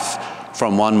life,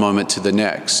 from one moment to the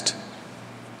next?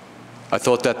 I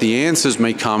thought that the answers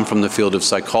may come from the field of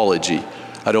psychology.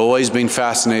 I'd always been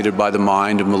fascinated by the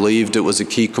mind and believed it was a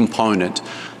key component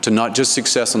to not just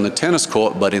success on the tennis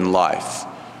court, but in life.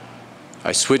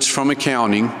 I switched from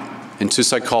accounting into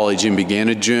psychology and began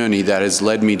a journey that has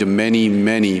led me to many,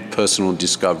 many personal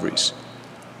discoveries.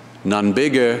 None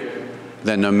bigger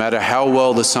than no matter how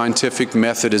well the scientific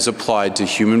method is applied to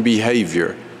human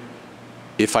behavior,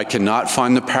 if I cannot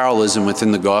find the parallelism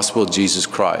within the gospel of Jesus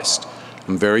Christ,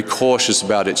 I'm very cautious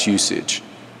about its usage.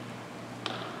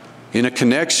 If a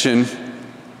connection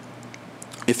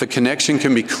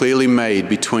can be clearly made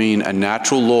between a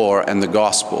natural law and the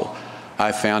gospel,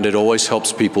 I found it always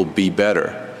helps people be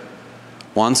better.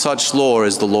 One such law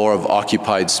is the law of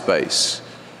occupied space.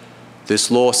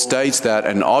 This law states that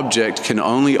an object can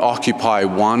only occupy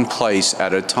one place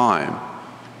at a time.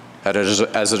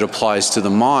 As it applies to the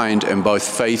mind, and both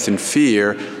faith and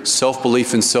fear,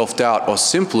 self-belief and self-doubt, or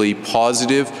simply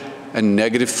positive and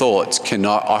negative thoughts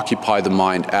cannot occupy the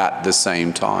mind at the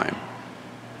same time.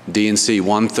 D&C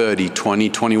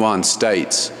 130/2021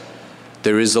 states,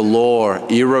 "There is a law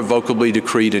irrevocably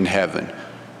decreed in heaven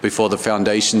before the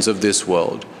foundations of this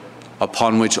world,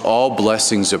 upon which all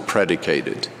blessings are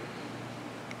predicated."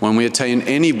 When we attain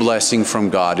any blessing from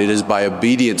God, it is by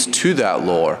obedience to that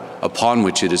law upon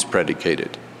which it is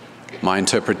predicated. My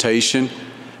interpretation,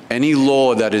 any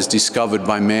law that is discovered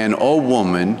by man or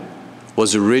woman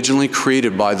was originally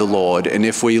created by the Lord, and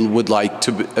if we would like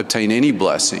to obtain any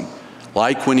blessing,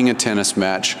 like winning a tennis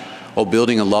match or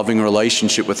building a loving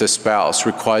relationship with a spouse,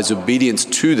 requires obedience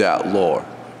to that law.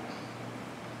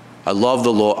 I love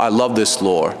the law. I love this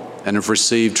law and have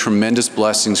received tremendous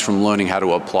blessings from learning how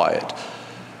to apply it.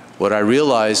 What I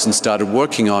realized and started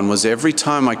working on was every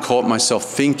time I caught myself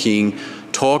thinking,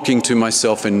 talking to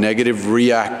myself in negative,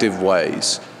 reactive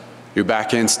ways, "Your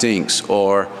backhand stinks,"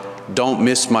 or "Don't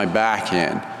miss my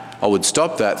backhand," I would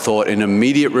stop that thought and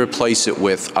immediately replace it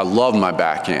with, "I love my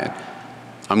backhand."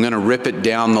 I'm going to rip it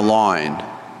down the line.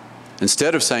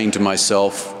 Instead of saying to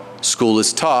myself, school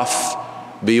is tough,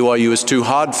 BYU is too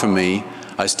hard for me,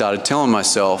 I started telling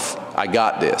myself, I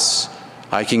got this.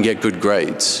 I can get good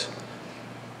grades.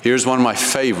 Here's one of my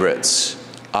favorites.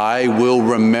 I will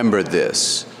remember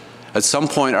this. At some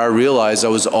point, I realized I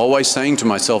was always saying to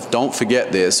myself, don't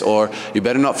forget this, or you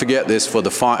better not forget this for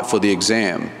the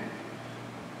exam.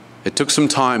 It took some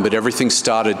time, but everything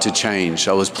started to change.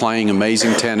 I was playing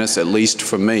amazing tennis, at least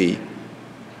for me.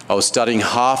 I was studying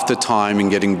half the time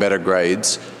and getting better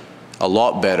grades, a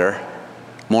lot better.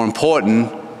 More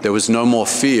important, there was no more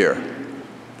fear.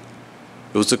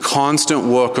 It was a constant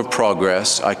work of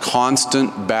progress, a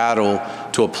constant battle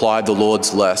to apply the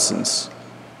Lord's lessons.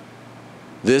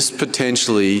 This is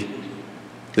potentially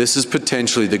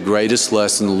the greatest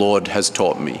lesson the Lord has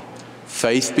taught me.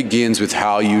 Faith begins with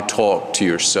how you talk to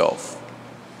yourself.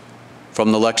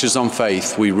 From the Lectures on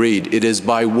Faith, we read, "It is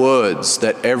by words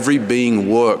that every being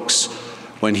works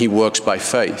when he works by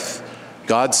faith.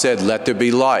 God said, 'Let there be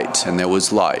light,' and there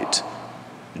was light.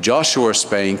 Joshua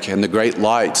spake, and the great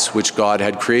lights which God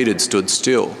had created stood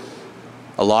still.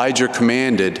 Elijah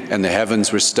commanded, and the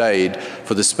heavens were stayed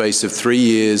for the space of 3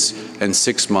 years and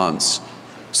 6 months,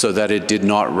 so that it did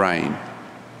not rain.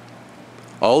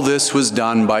 All this was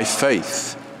done by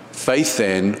faith. Faith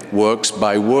then works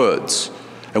by words,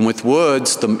 and with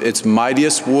words its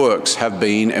mightiest works have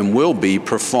been and will be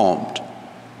performed."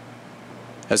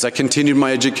 As I continued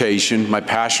my education, my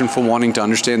passion for wanting to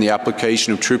understand the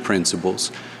application of true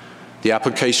principles, the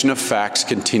application of facts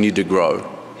continued to grow.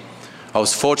 I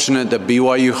was fortunate that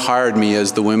BYU hired me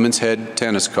as the women's head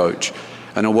tennis coach,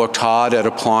 and I worked hard at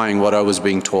applying what I was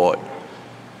being taught.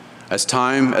 As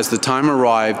the time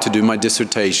arrived to do my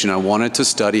dissertation, I wanted to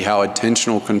study how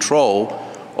attentional control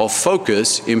or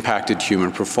focus impacted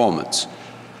human performance.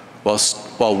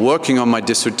 While working on my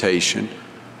dissertation,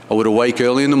 I would awake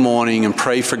early in the morning and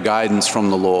pray for guidance from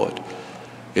the Lord.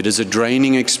 It is a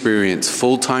draining experience,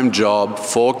 full-time job,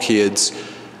 4 kids,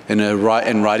 and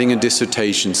writing a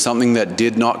dissertation, something that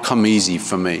did not come easy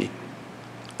for me.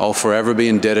 I'll forever be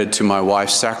indebted to my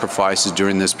wife's sacrifices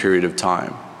during this period of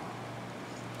time.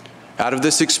 Out of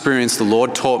this experience, the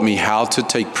Lord taught me how to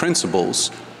take principles,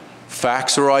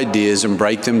 facts or ideas, and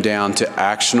break them down to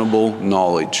actionable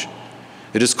knowledge.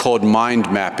 It is called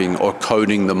mind mapping or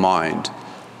coding the mind.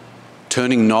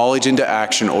 Turning knowledge into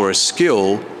action or a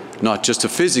skill, not just a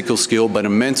physical skill, but a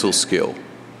mental skill.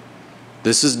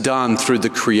 This is done through the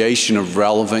creation of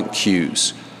relevant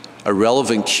cues. A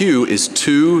relevant cue is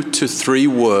 2 to 3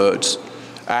 words,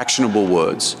 actionable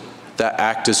words, that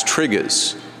act as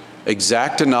triggers,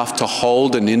 exact enough to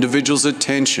hold an individual's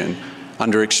attention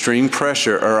under extreme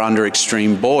pressure or under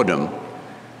extreme boredom.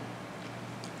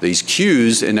 These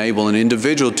cues enable an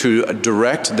individual to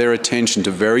direct their attention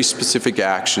to very specific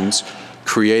actions,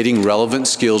 creating relevant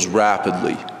skills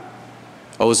rapidly.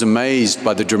 I was amazed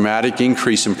by the dramatic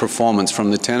increase in performance from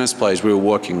the tennis players we were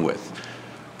working with.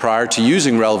 Prior to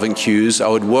using relevant cues, I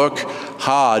would work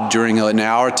hard during an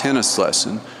hour tennis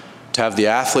lesson to have the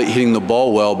athlete hitting the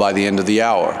ball well by the end of the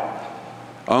hour,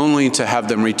 only to have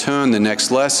them return the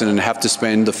next lesson and have to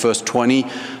spend the first 20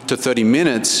 to 30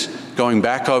 minutes going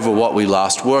back over what we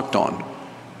last worked on.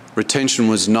 Retention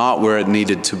was not where it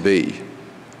needed to be.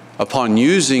 Upon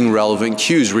using relevant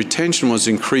cues, retention was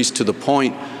increased to the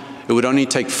point it would only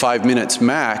take 5 minutes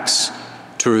max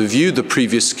to review the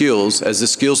previous skills as the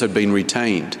skills had been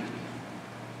retained,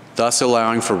 thus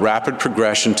allowing for rapid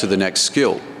progression to the next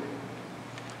skill.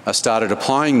 I started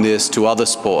applying this to other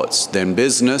sports, then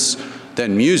business,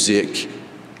 then music,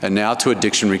 and now to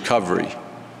addiction recovery.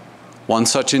 One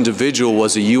such individual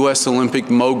was a U.S. Olympic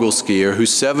mogul skier who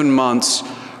 7 months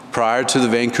prior to the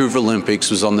Vancouver Olympics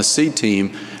was on the C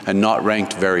team and not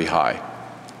ranked very high.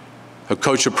 Her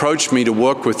coach approached me to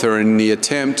work with her in the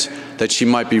attempt that she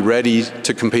might be ready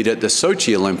to compete at the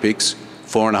Sochi Olympics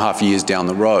 4.5 years down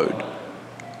the road.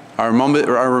 I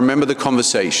remember the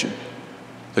conversation.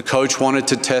 The coach wanted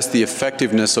to test the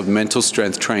effectiveness of mental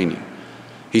strength training.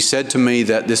 He said to me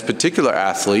that this particular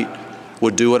athlete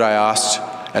would do what I asked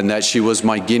and that she was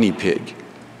my guinea pig.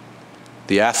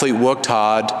 The athlete worked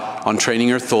hard on training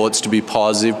her thoughts to be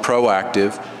positive,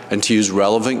 proactive, and to use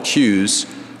relevant cues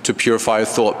to purify her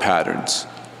thought patterns.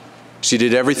 She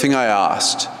did everything I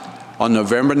asked. On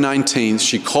November 19th,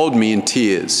 she called me in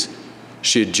tears.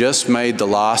 She had just made the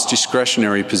last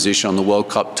discretionary position on the World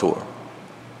Cup Tour.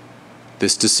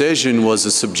 This decision was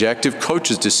a subjective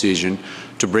coach's decision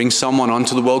to bring someone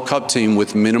onto the World Cup team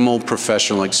with minimal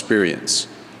professional experience.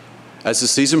 As the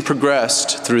season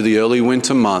progressed through the early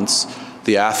winter months,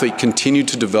 the athlete continued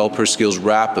to develop her skills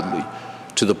rapidly,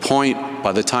 to the point,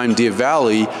 by the time Deer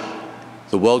Valley,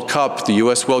 The World Cup, the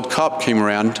US World Cup came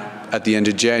around at the end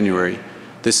of January.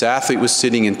 This athlete was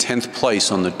sitting in 10th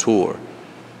place on the tour.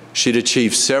 She'd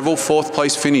achieved several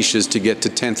fourth-place finishes to get to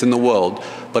 10th in the world,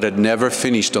 but had never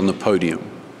finished on the podium.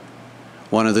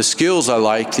 One of the skills I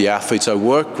like the athletes I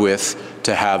work with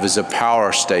to have is a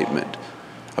power statement.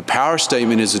 A power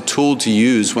statement is a tool to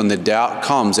use when the doubt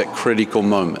comes at critical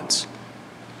moments.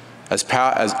 As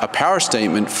a power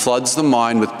statement floods the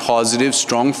mind with positive,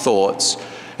 strong thoughts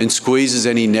and squeezes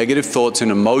any negative thoughts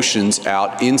and emotions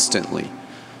out instantly.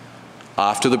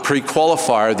 After the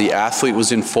pre-qualifier, the athlete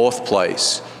was in 4th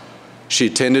place. She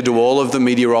attended to all of the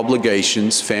media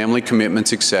obligations, family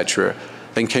commitments, etc.,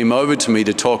 then came over to me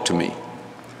to talk to me.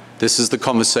 This is the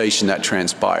conversation that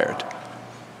transpired.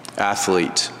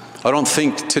 Athlete: I don't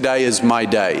think today is my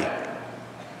day.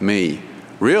 Me: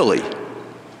 really?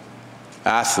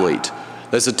 Athlete: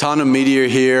 there's a ton of media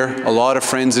here, a lot of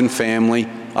friends and family.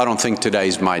 I don't think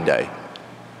today's my day.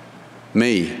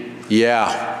 Me: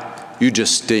 yeah, you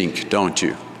just stink, don't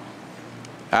you?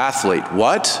 Athlete: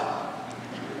 what?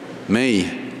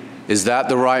 Me: is that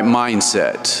the right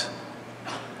mindset?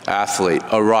 Athlete: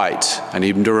 oh, right, I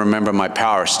need to remember my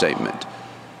power statement.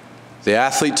 The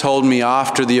athlete told me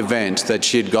after the event that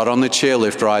she had got on the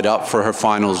chairlift ride up for her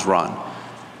finals run,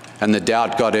 and the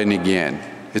doubt got in again.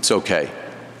 It's okay.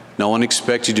 No one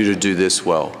expected you to do this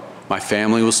well. My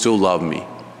family will still love me.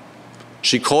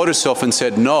 She caught herself and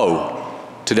said, no,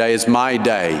 today is my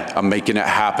day. I'm making it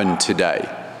happen today.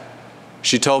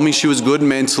 She told me she was good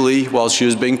mentally while she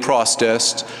was being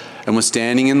processed and was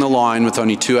standing in the line with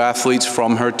only 2 athletes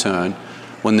from her turn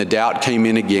when the doubt came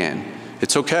in again.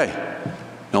 It's okay.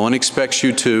 No one expects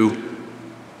you to.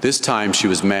 This time she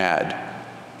was mad.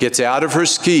 Gets out of her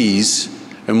skis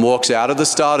and walks out of the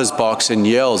starter's box and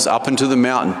yells up into the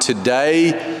mountain,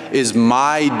 today is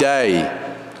my day.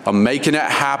 I'm making it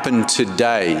happen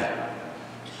today.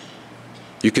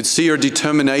 You could see her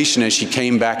determination as she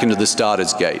came back into the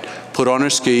starter's gate, put on her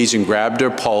skis and grabbed her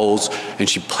poles, and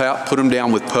she put them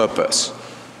down with purpose.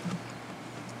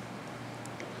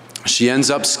 She ends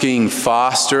up skiing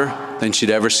faster than she'd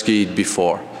ever skied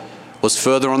before, was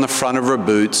further on the front of her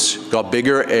boots, got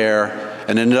bigger air,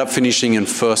 and ended up finishing in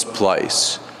 1st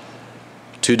place.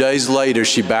 2 days later,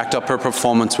 she backed up her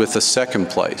performance with a 2nd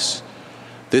place.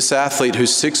 This athlete, who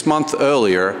 6 months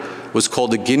earlier was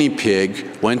called a guinea pig,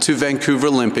 went to Vancouver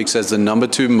Olympics as the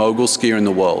 #2 mogul skier in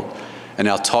the world and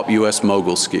our top US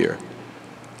mogul skier,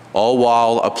 all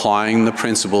while applying the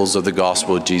principles of the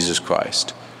gospel of Jesus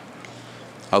Christ.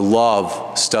 I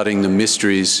love studying the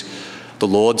mysteries, the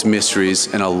Lord's mysteries,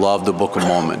 and I love the Book of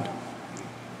Mormon.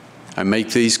 I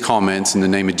make these comments in the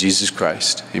name of Jesus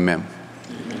Christ. Amen.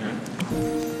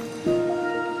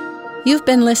 You've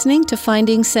been listening to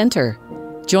Finding Center.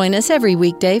 Join us every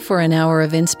weekday for an hour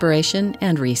of inspiration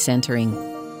and recentering.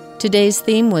 Today's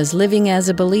theme was Living as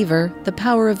a Believer, the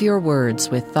Power of Your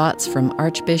Words, with thoughts from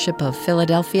Archbishop of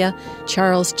Philadelphia,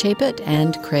 Charles Chaput,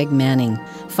 and Craig Manning.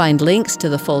 Find links to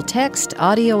the full text,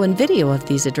 audio, and video of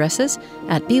these addresses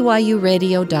at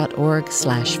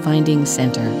byuradio.org/Finding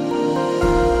Center.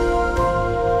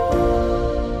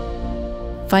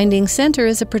 Finding Center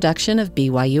is a production of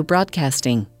BYU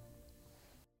Broadcasting.